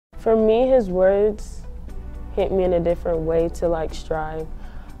For me, his words hit me in a different way to like strive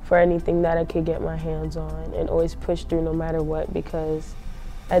for anything that I could get my hands on and always push through no matter what, because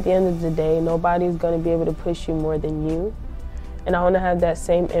at the end of the day, nobody's going to be able to push you more than you. And I want to have that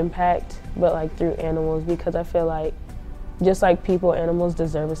same impact, but like through animals, because I feel like just like people, animals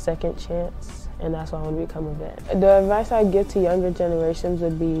deserve a second chance, and that's why I want to become a vet. The advice I give to younger generations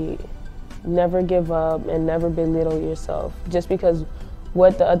would be never give up and never belittle yourself. Just because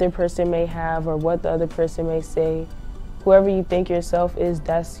what the other person may have or what the other person may say, whoever you think yourself is,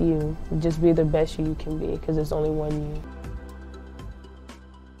 that's you. Just be the best you can be, because there's only one you.